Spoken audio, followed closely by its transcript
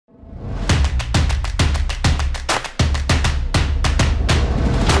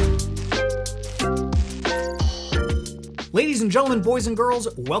Ladies and gentlemen, boys and girls,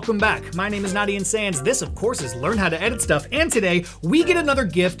 welcome back. My name is notiansans. This, of course, is Learn How to Edit Stuff, and today we get another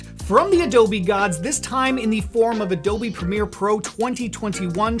gift from the Adobe gods, this time in the form of Adobe Premiere Pro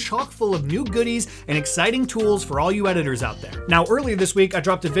 2021, chock full of new goodies and exciting tools for all you editors out there. Now, earlier this week, I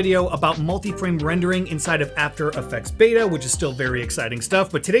dropped a video about multi-frame rendering inside of After Effects Beta, which is still very exciting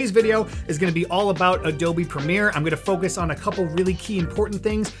stuff, but today's video is gonna be all about Adobe Premiere. I'm gonna focus on a couple really key important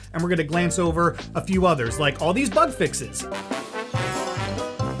things, and we're gonna glance over a few others, like all these bug fixes.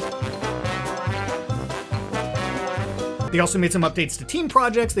 They also made some updates to team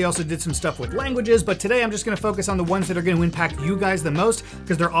projects. They also did some stuff with languages, but today I'm just gonna focus on the ones that are gonna impact you guys the most,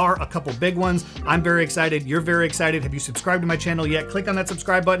 because there are a couple big ones. I'm very excited, you're very excited. Have you subscribed to my channel yet? Click on that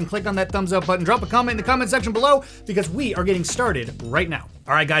subscribe button, click on that thumbs up button, drop a comment in the comment section below, because we are getting started right now.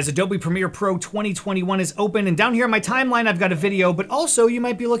 All right, guys, Adobe Premiere Pro 2021 is open, and down here on my timeline, I've got a video, but also you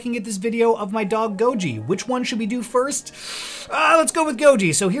might be looking at this video of my dog Goji. Which one should we do first? Let's go with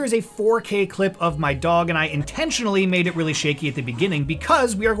Goji. So here's a 4K clip of my dog, and I intentionally made it really shaky at the beginning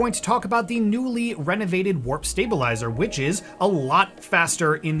because we are going to talk about the newly renovated Warp Stabilizer, which is a lot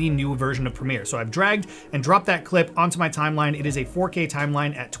faster in the new version of Premiere. So I've dragged and dropped that clip onto my timeline. It is a 4K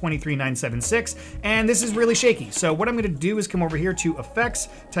timeline at 23976, and this is really shaky. So what I'm gonna do is come over here to Effects,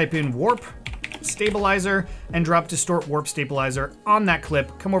 type in Warp Stabilizer, and drop Distort Warp Stabilizer on that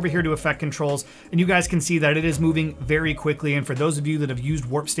clip. Come over here to Effect Controls, and you guys can see that it is moving very quickly. And for those of you that have used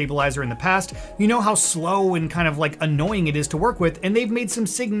Warp Stabilizer in the past, you know how slow and kind of like annoying it is to work with, and they've made some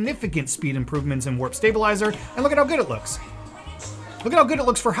significant speed improvements in Warp Stabilizer, and look at how good it looks. Look at how good it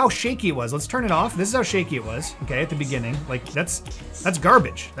looks for how shaky it was. Let's turn it off. This is how shaky it was, okay, at the beginning. Like, that's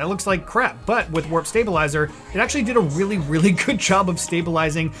garbage. That looks like crap. But with Warp Stabilizer, it actually did a really, really good job of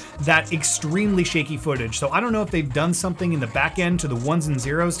stabilizing that extremely shaky footage. So I don't know if they've done something in the back end to the ones and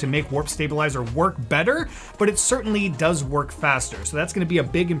zeros to make Warp Stabilizer work better, but it certainly does work faster. So that's gonna be a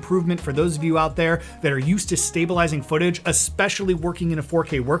big improvement for those of you out there that are used to stabilizing footage, especially working in a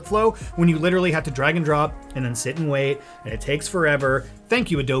 4K workflow, when you literally have to drag and drop and then sit and wait, and it takes forever. Thank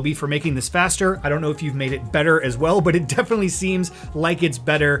you, Adobe, for making this faster. I don't know if you've made it better as well, but it definitely seems like it's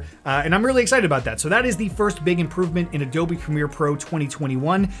better, and I'm really excited about that. So that is the first big improvement in Adobe Premiere Pro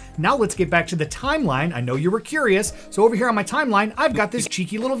 2021. Now let's get back to the timeline. I know you were curious, so over here on my timeline, I've got this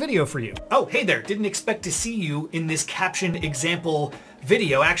cheeky little video for you. Oh, hey there, didn't expect to see you in this caption example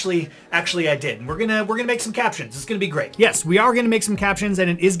video. Actually I did. We're gonna make some captions. It's gonna be great. Yes, we are gonna make some captions, and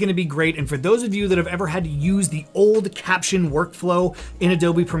it is gonna be great. And for those of you that have ever had to use the old caption workflow in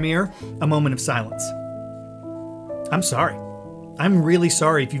Adobe Premiere, a moment of silence. I'm sorry. I'm really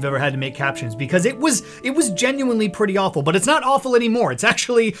sorry if you've ever had to make captions, because it was genuinely pretty awful, but it's not awful anymore. It's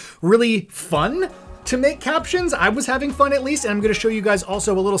actually really fun to make captions. I was having fun, at least, and I'm gonna show you guys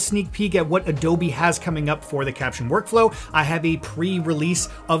also a little sneak peek at what Adobe has coming up for the caption workflow. I have a pre-release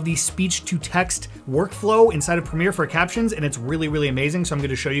of the speech-to-text workflow inside of Premiere for captions, and it's really, really amazing, so I'm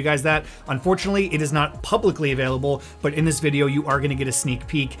gonna show you guys that. Unfortunately, it is not publicly available, but in this video, you are gonna get a sneak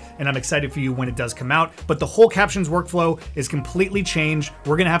peek, and I'm excited for you when it does come out. But the whole captions workflow is completely changed.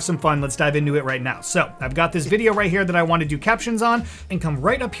 We're gonna have some fun. Let's dive into it right now. So I've got this video right here that I want to do captions on, and come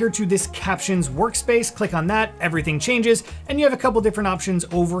right up here to this captions workspace. Click on that, everything changes, and you have a couple different options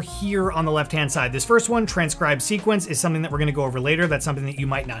over here on the left-hand side. This first one, transcribe sequence, is something that we're gonna go over later. That's something that you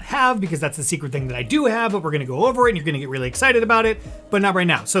might not have, because that's the secret thing that I do have, but we're gonna go over it, and you're gonna get really excited about it, but not right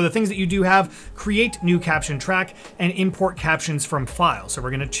now. So the things that you do have: create new caption track and import captions from file. So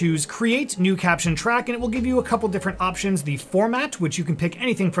we're gonna choose create new caption track, and it will give you a couple different options. The format, which you can pick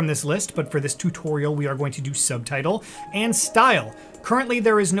anything from this list, but for this tutorial, we are going to do subtitle, and style. Currently,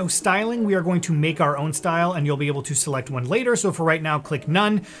 there is no styling. We are going to make our own style, and you'll be able to select one later. So for right now, click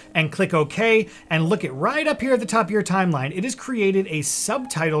none and click OK, and look at right up here at the top of your timeline. It has created a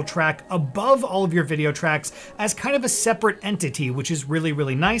subtitle track above all of your video tracks as kind of a separate entity, which is really,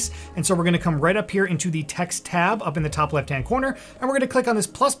 really nice. And so we're gonna come right up here into the text tab up in the top left-hand corner, and we're gonna click on this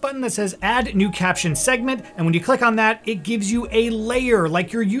plus button that says add new caption segment. And when you click on that, it gives you a layer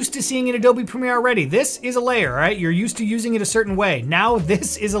like you're used to seeing in Adobe Premiere already. This is a layer, right? You're used to using it a certain way. Now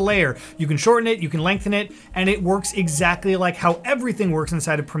this is a layer. You can shorten it, you can lengthen it, and it works exactly like how everything works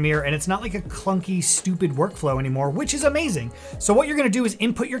inside of Premiere, and it's not like a clunky, stupid workflow anymore, which is amazing. So what you're gonna do is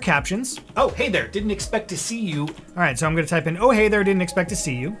input your captions. Oh, hey there, didn't expect to see you. All right, so I'm gonna type in, oh, hey there, didn't expect to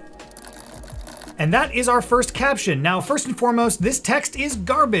see you. And that is our first caption. Now, first and foremost, this text is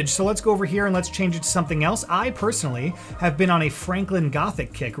garbage. So let's go over here and let's change it to something else. I personally have been on a Franklin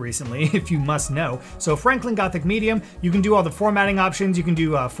Gothic kick recently, if you must know. So Franklin Gothic medium, you can do all the formatting options. You can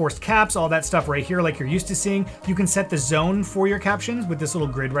do forced caps, all that stuff right here like you're used to seeing. You can set the zone for your captions with this little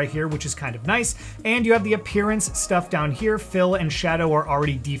grid right here, which is kind of nice. And you have the appearance stuff down here. Fill and shadow are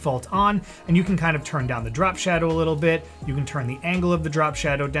already default on, and you can kind of turn down the drop shadow a little bit. You can turn the angle of the drop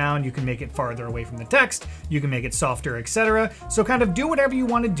shadow down. You can make it farther away from the text. You can make it softer, etc. So kind of do whatever you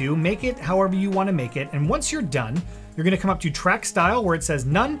want to do, make it however you want to make it. And once you're done, you're going to come up to track style where it says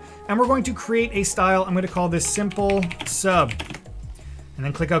none, and we're going to create a style. I'm going to call this simple sub, and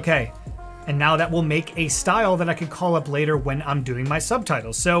then click OK. And now that will make a style that I could call up later when I'm doing my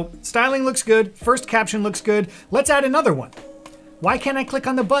subtitles. So styling looks good. First caption looks good. Let's add another one. Why can't I click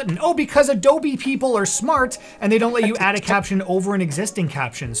on the button? Oh, because Adobe people are smart and they don't let you add a caption over an existing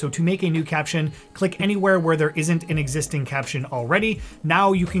caption. So to make a new caption, click anywhere where there isn't an existing caption already.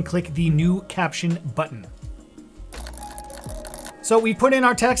 Now you can click the new caption button. So we put in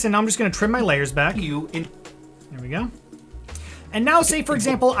our text, and now I'm just gonna trim my layers back. There we go. And now say, for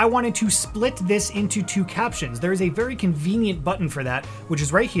example, I wanted to split this into two captions. There is a very convenient button for that, which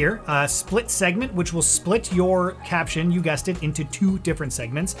is right here, split segment, which will split your caption, you guessed it, into two different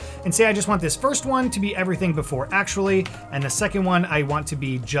segments. And say I just want this first one to be everything before actually, and the second one I want to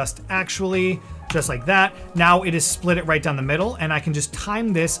be just actually, just like that. Now it is split it right down the middle, and I can just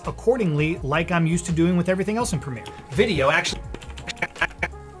time this accordingly like I'm used to doing with everything else in Premiere. Video actually.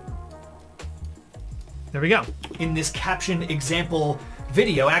 There we go. In this caption example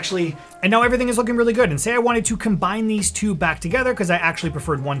video, actually, and now everything is looking really good. And say I wanted to combine these two back together because I actually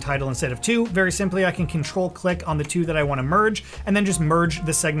preferred one title instead of two. Very simply, I can control click on the two that I want to merge and then just merge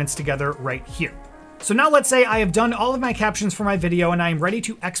the segments together right here. So now let's say I have done all of my captions for my video and I am ready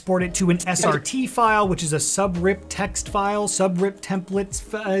to export it to an SRT file, which is a subrip text file. Subrip templates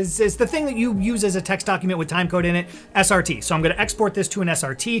is the thing that you use as a text document with timecode in it, SRT. So I'm going to export this to an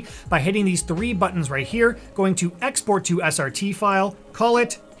SRT by hitting these three buttons right here, going to export to SRT file, call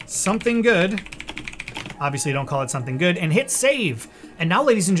it something good. Obviously don't call it something good, and hit save. And now,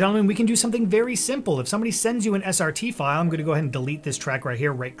 ladies and gentlemen, we can do something very simple. If somebody sends you an SRT file, I'm gonna go ahead and delete this track right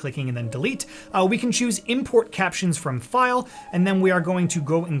here, right-clicking and then delete. We can choose import captions from file, and then we are going to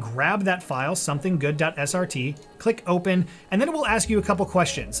go and grab that file, somethinggood.srt, click open, and then it will ask you a couple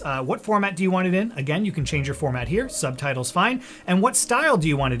questions. What format do you want it in? Again, you can change your format here, subtitles fine. And what style do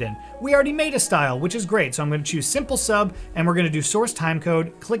you want it in? We already made a style, which is great. So I'm gonna choose simple sub, and we're gonna do source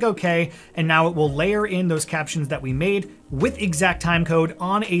timecode, click OK, and now it will layer in those captions that we made with exact timecode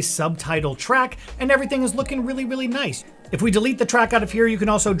on a subtitle track, and everything is looking really, really nice. If we delete the track out of here, you can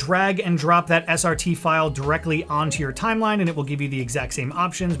also drag and drop that SRT file directly onto your timeline, and it will give you the exact same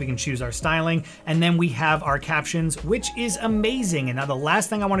options. We can choose our styling, and then we have our captions, which is amazing. And now the last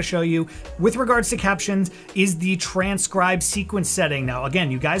thing I want to show you with regards to captions is the transcribe sequence setting. Now,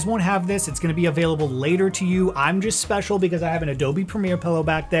 again, you guys won't have this. It's going to be available later to you. I'm just special because I have an Adobe Premiere Pillow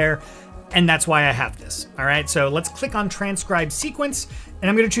back there, and that's why I have this. All right, so let's click on transcribe sequence, and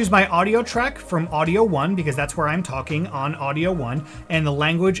I'm gonna choose my audio track from audio 1 because that's where I'm talking on audio 1, and the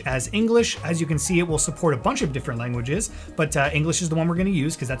language as English. As you can see, it will support a bunch of different languages, but English is the one we're gonna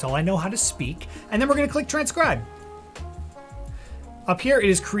use because that's all I know how to speak. And then we're gonna click transcribe. Up here, it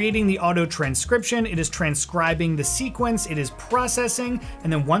is creating the auto transcription. It is transcribing the sequence. It is processing.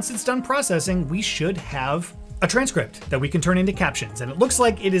 And then once it's done processing, we should have a transcript that we can turn into captions. And it looks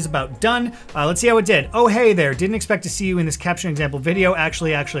like it is about done. Let's see how it did. Oh, hey there, didn't expect to see you in this caption example video.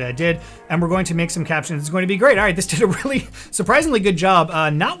 Actually, I did. And we're going to make some captions. It's going to be great. All right, this did a really surprisingly good job.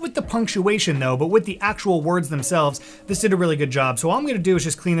 Not with the punctuation though, but with the actual words themselves. This did a really good job. So all I'm gonna do is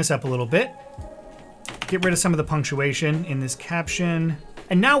just clean this up a little bit. Get rid of some of the punctuation in this caption.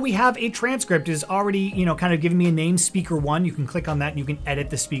 And now we have a transcript. It is already, kind of giving me a name, speaker 1. You can click on that and you can edit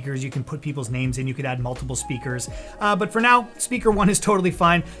the speakers. You can put people's names in. You could add multiple speakers. But for now, speaker 1 is totally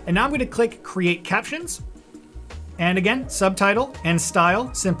fine. And now I'm gonna click create captions. And again, subtitle and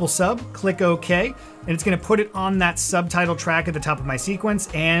style, simple sub, click OK. And it's gonna put it on that subtitle track at the top of my sequence.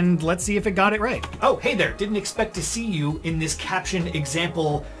 And let's see if it got it right. Oh, hey there, didn't expect to see you in this caption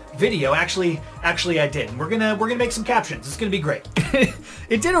example video. Actually I did. We're gonna make some captions. It's gonna be great.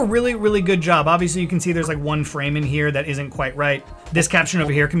 It did a really, really good job. Obviously you can see there's like one frame in here that isn't quite right. This caption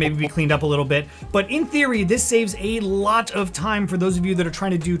over here can maybe be cleaned up a little bit, but in theory, this saves a lot of time for those of you that are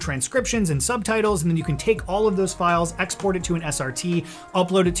trying to do transcriptions and subtitles, and then you can take all of those files, export it to an SRT,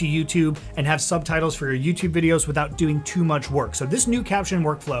 upload it to YouTube, and have subtitles for your YouTube videos without doing too much work. So this new caption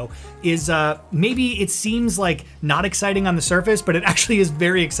workflow is, maybe it seems like not exciting on the surface, but it actually is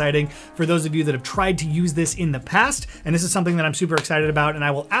very exciting for those of you that have tried to use this in the past, and this is something that I'm super excited about, and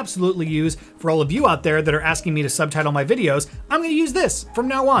I will absolutely use for all of you out there that are asking me to subtitle my videos. I'm gonna use this from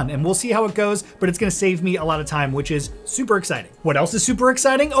now on, and we'll see how it goes, but it's gonna save me a lot of time, which is super exciting. What else is super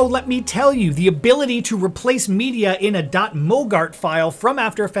exciting? Oh, let me tell you, the ability to replace media in a .MOGRT file from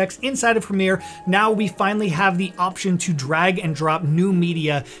After Effects inside of Premiere. Now we finally have the option to drag and drop new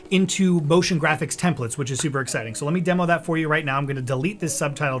media into motion graphics templates, which is super exciting. So let me demo that for you right now. I'm gonna delete this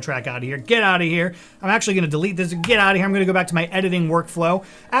subtitle track out of here. Get out of here. I'm actually gonna delete this. Get out of here. I'm gonna go back to my editing workflow.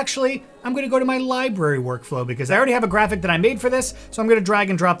 Actually, I'm gonna go to my library workflow because I already have a graphic that I made for this, so I'm gonna drag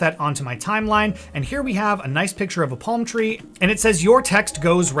and drop that onto my timeline. And here we have a nice picture of a palm tree, and it says your text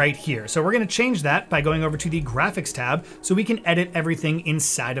goes right here. So we're gonna change that by going over to the graphics tab so we can edit everything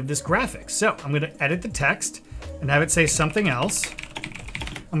inside of this graphic. So I'm gonna edit the text and have it say something else.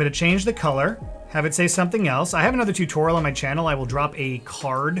 I'm gonna change the color, have it say something else. I have another tutorial on my channel. I will drop a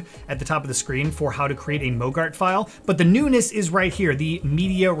card at the top of the screen for how to create a MOGRT file, but the newness is right here, the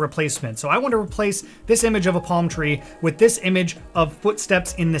media replacement. So I want to replace this image of a palm tree with this image of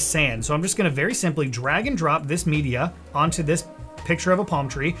footsteps in the sand. So I'm just gonna very simply drag and drop this media onto this picture of a palm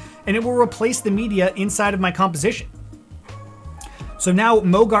tree, and it will replace the media inside of my composition. So now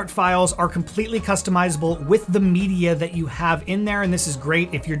MOGRT files are completely customizable with the media that you have in there, and this is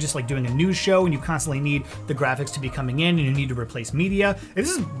great if you're just like doing a news show and you constantly need the graphics to be coming in and you need to replace media. This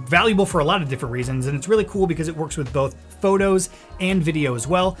is valuable for a lot of different reasons, and it's really cool because it works with both photos and video as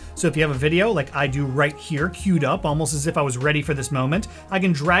well. So if you have a video like I do right here, queued up, almost as if I was ready for this moment, I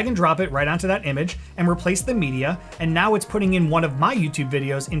can drag and drop it right onto that image and replace the media, and now it's putting in one of my YouTube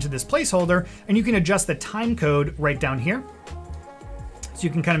videos into this placeholder, and you can adjust the time code right down here. So you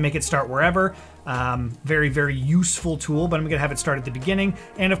can kind of make it start wherever. Very, very useful tool, but I'm gonna have it start at the beginning.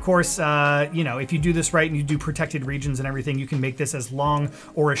 And of course, you know, if you do this right and you do protected regions and everything, you can make this as long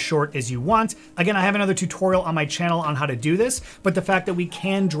or as short as you want. Again, I have another tutorial on my channel on how to do this, but the fact that we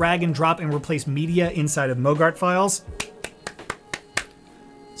can drag and drop and replace media inside of MOGRT files,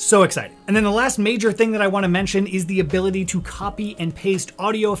 so exciting. And then the last major thing that I want to mention is the ability to copy and paste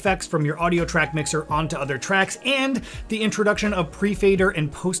audio effects from your audio track mixer onto other tracks, and the introduction of pre-fader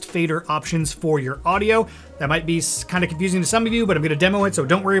and post-fader options for your audio. That might be kind of confusing to some of you, but I'm going to demo it, so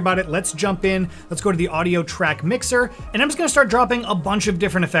don't worry about it. Let's jump in. Let's go to the audio track mixer, and I'm just going to start dropping a bunch of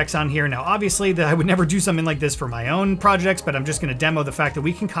different effects on here. Now, obviously, I would never do something like this for my own projects, but I'm just going to demo the fact that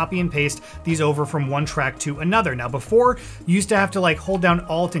we can copy and paste these over from one track to another. Now, before, you used to have to like hold down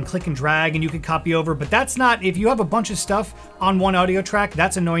Alt and click and drag, and you could copy over, but that's not, if you have a bunch of stuff on one audio track,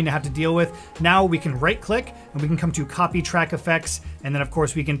 that's annoying to have to deal with. Now we can right click and we can come to copy track effects, and then of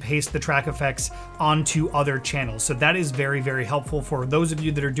course we can paste the track effects onto other channels. So that is very, very helpful for those of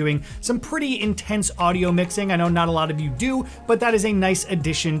you that are doing some pretty intense audio mixing. I know not a lot of you do, but that is a nice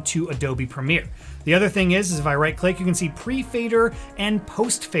addition to Adobe Premiere. The other thing is if I right click, you can see pre-fader and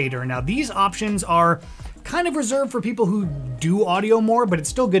post-fader. Now these options are kind of reserved for people who do audio more, but it's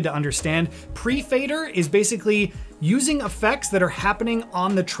still good to understand. Pre-fader is basically using effects that are happening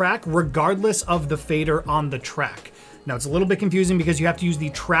on the track regardless of the fader on the track. Now it's a little bit confusing because you have to use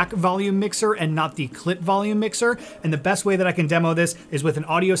the track volume mixer and not the clip volume mixer. And the best way that I can demo this is with an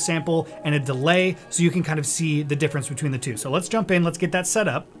audio sample and a delay, so you can kind of see the difference between the two. So let's jump in, let's get that set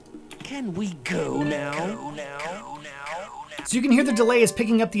up. Can we go now? So you can hear the delay is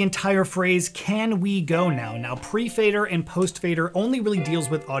picking up the entire phrase, "Can we go now?" Now, pre-fader and post-fader only really deals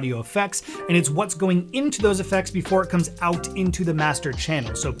with audio effects, and it's what's going into those effects before it comes out into the master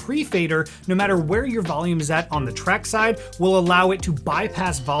channel. So pre-fader, no matter where your volume is at on the track side, will allow it to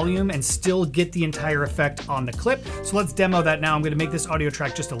bypass volume and still get the entire effect on the clip. So let's demo that now. I'm gonna make this audio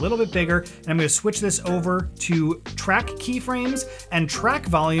track just a little bit bigger, and I'm gonna switch this over to track keyframes and track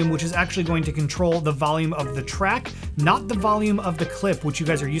volume, which is actually going to control the volume of the track, not the volume of the clip, which you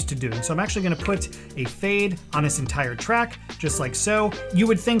guys are used to doing. So I'm actually gonna put a fade on this entire track, just like so. You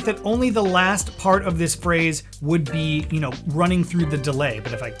would think that only the last part of this phrase would be, you know, running through the delay.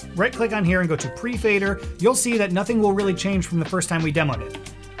 But if I right click on here and go to pre-fader, you'll see that nothing will really change from the first time we demoed it.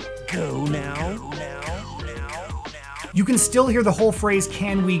 Go now. You can still hear the whole phrase,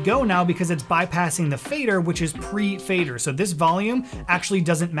 "Can we go now?" because it's bypassing the fader, which is pre-fader. So this volume actually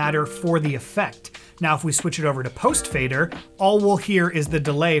doesn't matter for the effect. Now, if we switch it over to post-fader, all we'll hear is the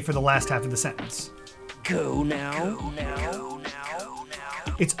delay for the last half of the sentence. Go now.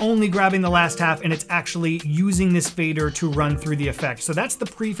 it's only grabbing the last half and it's actually using this fader to run through the effect. So that's the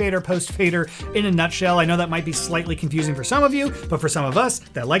pre-fader, post-fader in a nutshell. I know that might be slightly confusing for some of you, but for some of us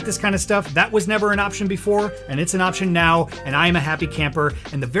that like this kind of stuff, that was never an option before, and it's an option now, and I am a happy camper.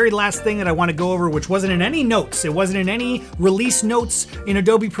 And the very last thing that I want to go over, which wasn't in any notes, it wasn't in any release notes in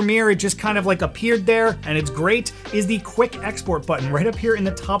Adobe Premiere, it just kind of like appeared there, and it's great, is the quick export button right up here in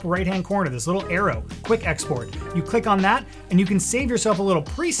the top right-hand corner, this little arrow, quick export. You click on that, and you can save yourself a little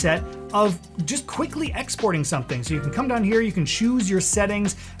preset of just quickly exporting something. So you can come down here, you can choose your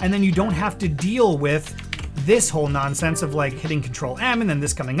settings, and then you don't have to deal with this whole nonsense of like hitting Control M and then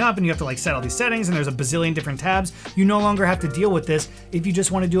this coming up and you have to like set all these settings and there's a bazillion different tabs. You no longer have to deal with this if you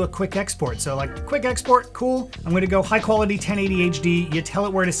just want to do a quick export. So like quick export, cool. I'm going to go high quality 1080 HD. You tell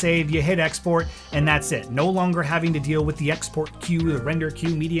it where to save, you hit export, and that's it. No longer having to deal with the export queue, the render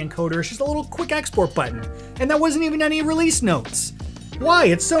queue, media encoder. It's just a little quick export button. And that wasn't even any release notes. Why?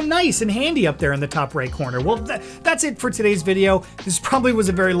 It's so nice and handy up there in the top right corner. Well, that's it for today's video. This probably was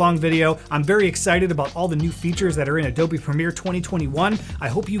a very long video. I'm very excited about all the new features that are in Adobe Premiere 2021. I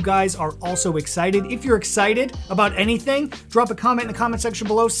hope you guys are also excited. If you're excited about anything, drop a comment in the comment section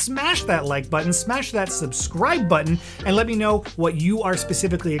below, smash that like button, smash that subscribe button, and let me know what you are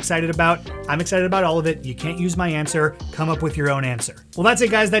specifically excited about. I'm excited about all of it. You can't use my answer. Come up with your own answer. Well, that's it,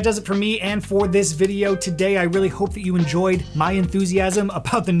 guys. That does it for me and for this video today. I really hope that you enjoyed my enthusiasm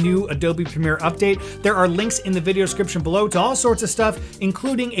about the new Adobe Premiere update. There are links in the video description below to all sorts of stuff,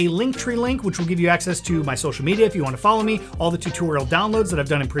 including a Linktree link, which will give you access to my social media if you want to follow me, all the tutorial downloads that I've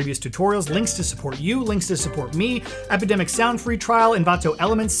done in previous tutorials, links to support you, links to support me, Epidemic Sound free trial, Envato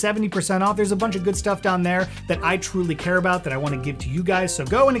Elements 70% off. There's a bunch of good stuff down there that I truly care about that I want to give to you guys. So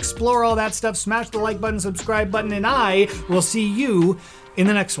go and explore all that stuff, smash the like button, subscribe button, and I will see you in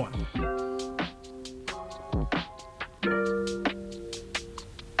the next one.